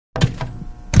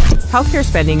Healthcare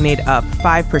spending made up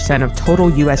 5% of total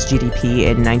U.S. GDP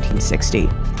in 1960.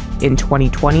 In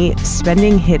 2020,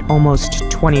 spending hit almost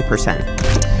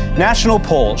 20%. National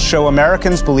polls show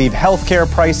Americans believe healthcare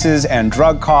prices and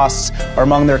drug costs are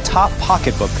among their top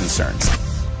pocketbook concerns.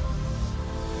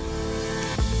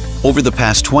 Over the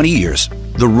past 20 years,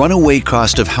 the runaway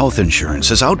cost of health insurance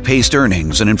has outpaced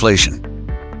earnings and inflation,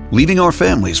 leaving our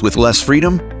families with less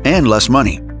freedom and less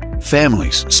money.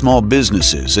 Families, small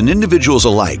businesses, and individuals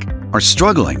alike are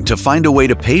struggling to find a way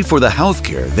to pay for the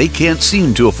healthcare they can't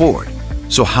seem to afford.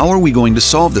 So how are we going to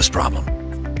solve this problem?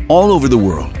 All over the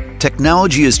world,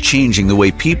 technology is changing the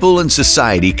way people and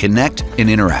society connect and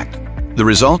interact. The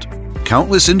result?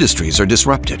 Countless industries are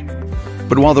disrupted.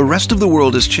 But while the rest of the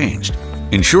world has changed,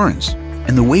 insurance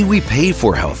and the way we pay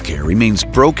for healthcare remains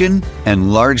broken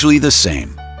and largely the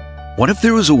same. What if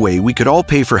there was a way we could all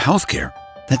pay for healthcare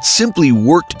that simply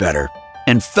worked better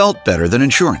and felt better than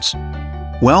insurance?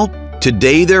 Well,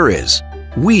 today there is.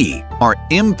 We are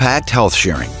Impact Health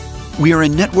Sharing. We are a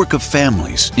network of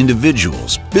families,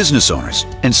 individuals, business owners,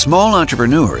 and small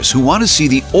entrepreneurs who want to see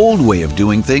the old way of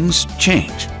doing things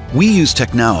change. We use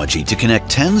technology to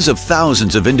connect tens of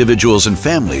thousands of individuals and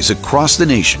families across the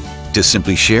nation to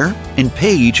simply share and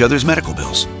pay each other's medical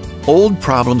bills. Old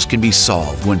problems can be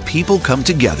solved when people come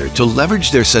together to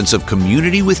leverage their sense of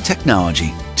community with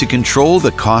technology to control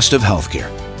the cost of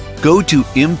healthcare. Go to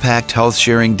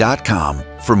impacthealthsharing.com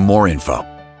for more info.